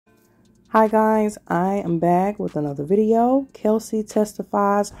Hi guys, I am back with another video. Kelsey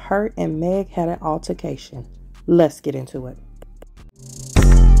testifies her and Meg had an altercation. Let's get into it.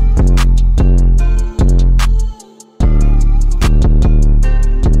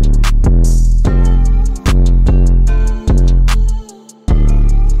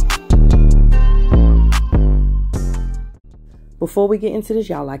 Before we get into this,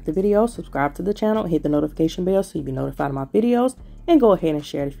 y'all like the video, subscribe to the channel, hit the notification bell so you'll be notified of my videos, and go ahead and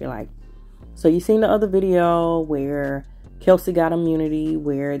share it if you like. So you seen the other video where Kelsey got immunity,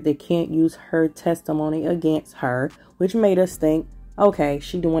 where they can't use her testimony against her, which made us think, okay,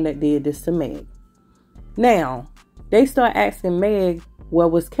 she the one that did this to Meg. Now, they start asking Meg, where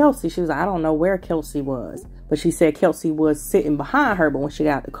was Kelsey? She was like, I don't know where Kelsey was. But she said Kelsey was sitting behind her, but when she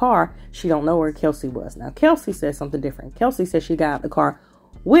got out the car, she don't know where Kelsey was. Now, Kelsey said something different. Kelsey said she got out the car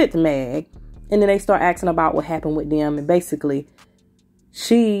with Meg, and then they start asking about what happened with them, and basically,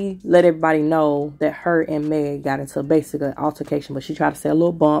 she let everybody know that her and Meg got into basically an altercation, but she tried to say a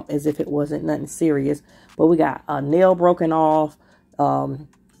little bump as if it wasn't nothing serious. But we got a nail broken off,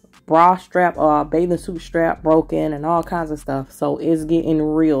 bra strap, bathing suit strap broken, and all kinds of stuff. So it's getting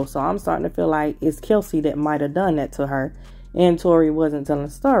real. So I'm starting to feel like it's Kelsey that might have done that to her, and Tory wasn't telling the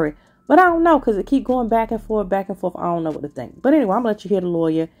story. But I don't know, because it keep going back and forth, back and forth. I don't know what to think. But anyway, I'm going to let you hear the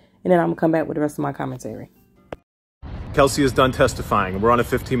lawyer, and then I'm going to come back with the rest of my commentary. Kelsey is done testifying. We're on a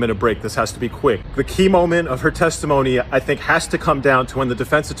 15-minute break. This has to be quick. The key moment of her testimony, I think, has to come down to when the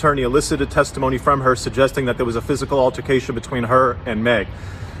defense attorney elicited testimony from her suggesting that there was a physical altercation between her and Meg.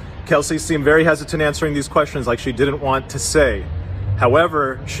 Kelsey seemed very hesitant answering these questions, like she didn't want to say.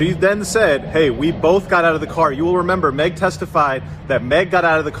 However, she then said, hey, we both got out of the car. You will remember Meg testified that Meg got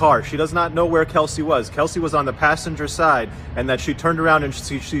out of the car. She does not know where Kelsey was. Kelsey was on the passenger side, and that she turned around and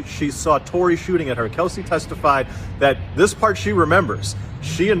she saw Tory shooting at her. Kelsey testified that this part she remembers.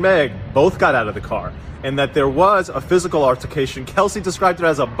 She and Meg both got out of the car, and that there was a physical altercation. Kelsey described it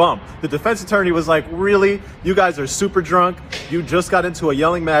as a bump. The defense attorney was like, really? You guys are super drunk? You just got into a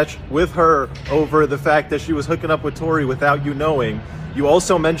yelling match with her over the fact that she was hooking up with Tory without you knowing. You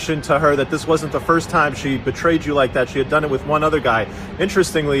also mentioned to her that this wasn't the first time she betrayed you like that. She had done it with one other guy.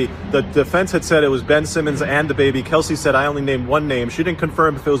 Interestingly, the defense had said it was Ben Simmons and DaBaby. Kelsey said, I only named one name. She didn't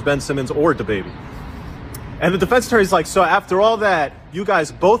confirm if it was Ben Simmons or DaBaby. And the defense attorney's like, so after all that, you guys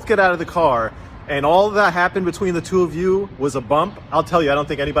both get out of the car, and all that happened between the two of you was a bump? I'll tell you, I don't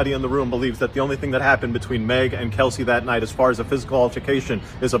think anybody in the room believes that the only thing that happened between Meg and Kelsey that night as far as a physical altercation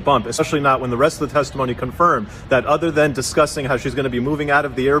is a bump, especially not when the rest of the testimony confirmed that other than discussing how she's going to be moving out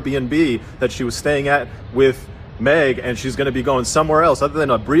of the Airbnb that she was staying at with Meg, and she's going to be going somewhere else, other than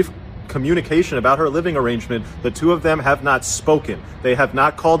a brief communication about her living arrangement, the two of them have not spoken. They have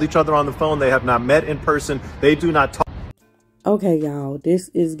not called each other on the phone. They have not met in person. They do not talk. Okay, y'all, this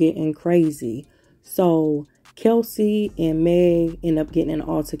is getting crazy. So Kelsey and Meg end up getting an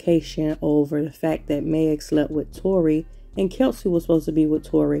altercation over the fact that Meg slept with Tory, and Kelsey was supposed to be with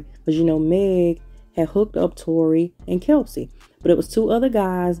Tory. But you know, Meg had hooked up Tory and Kelsey, but it was two other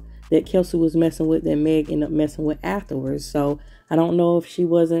guys that Kelsey was messing with that Meg ended up messing with afterwards. So I don't know if she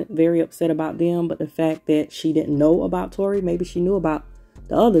wasn't very upset about them, but the fact that she didn't know about Tory, maybe she knew about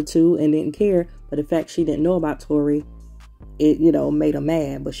the other two and didn't care, but the fact she didn't know about Tory, it, you know, made her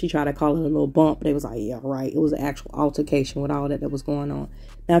mad. But she tried to call it a little bump, but they was like, yeah, right, it was an actual altercation with all that was going on.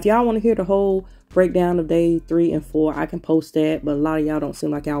 Now, if y'all want to hear the whole breakdown of day 3 and 4, I can post that, but a lot of y'all don't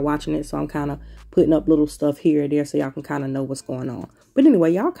seem like y'all watching it, so I'm kind of putting up little stuff here and there so y'all can kind of know what's going on. But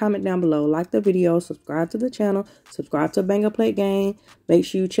anyway, y'all comment down below, like the video, subscribe to the channel, subscribe to Banger Plate Game. Make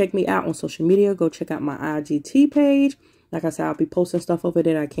sure you check me out on social media. Go check out my IGT page. Like I said, I'll be posting stuff over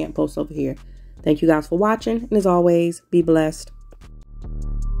there that I can't post over here. Thank you guys for watching, and as always, be blessed.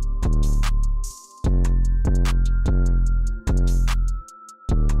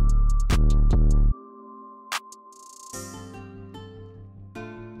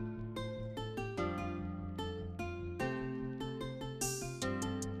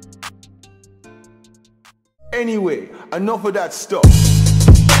 Anyway, enough of that stuff.